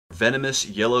venomous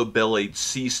yellow-bellied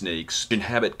sea snakes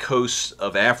inhabit coasts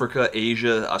of Africa,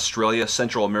 Asia, Australia,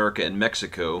 Central America, and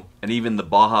Mexico, and even the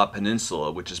Baja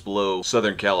Peninsula, which is below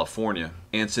Southern California.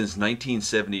 And since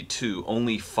 1972,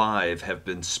 only 5 have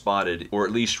been spotted, or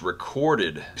at least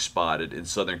recorded spotted, in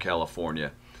Southern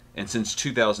California. And since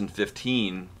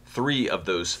 2015, 3 of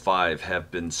those 5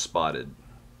 have been spotted.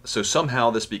 So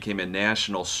somehow this became a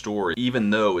national story,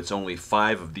 even though it's only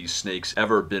 5 of these snakes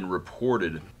ever been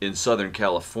reported in Southern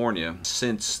California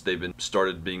since they've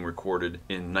started being recorded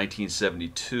in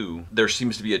 1972. There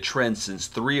seems to be a trend since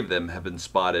 3 of them have been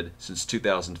spotted since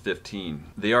 2015.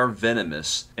 They are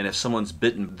venomous, and if someone's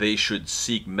bitten, they should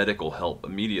seek medical help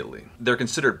immediately. They're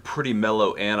considered pretty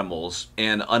mellow animals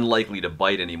and unlikely to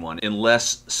bite anyone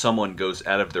unless someone goes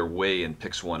out of their way and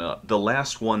picks one up. The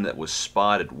last one that was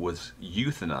spotted was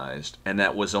euthanized, and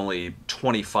that was only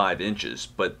 25 inches,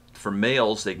 but for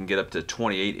males they can get up to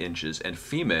 28 inches and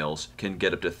females can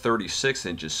get up to 36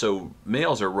 inches, so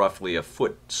males are roughly a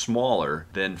foot smaller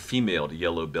than female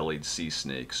yellow-bellied sea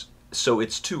snakes. So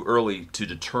it's too early to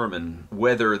determine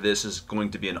whether this is going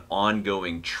to be an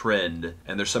ongoing trend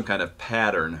and there's some kind of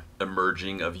pattern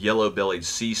emerging of yellow-bellied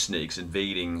sea snakes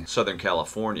invading Southern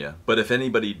California. But if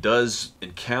anybody does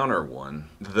encounter one,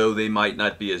 though they might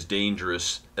not be as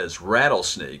dangerous as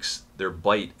rattlesnakes, their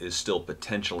bite is still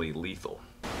potentially lethal.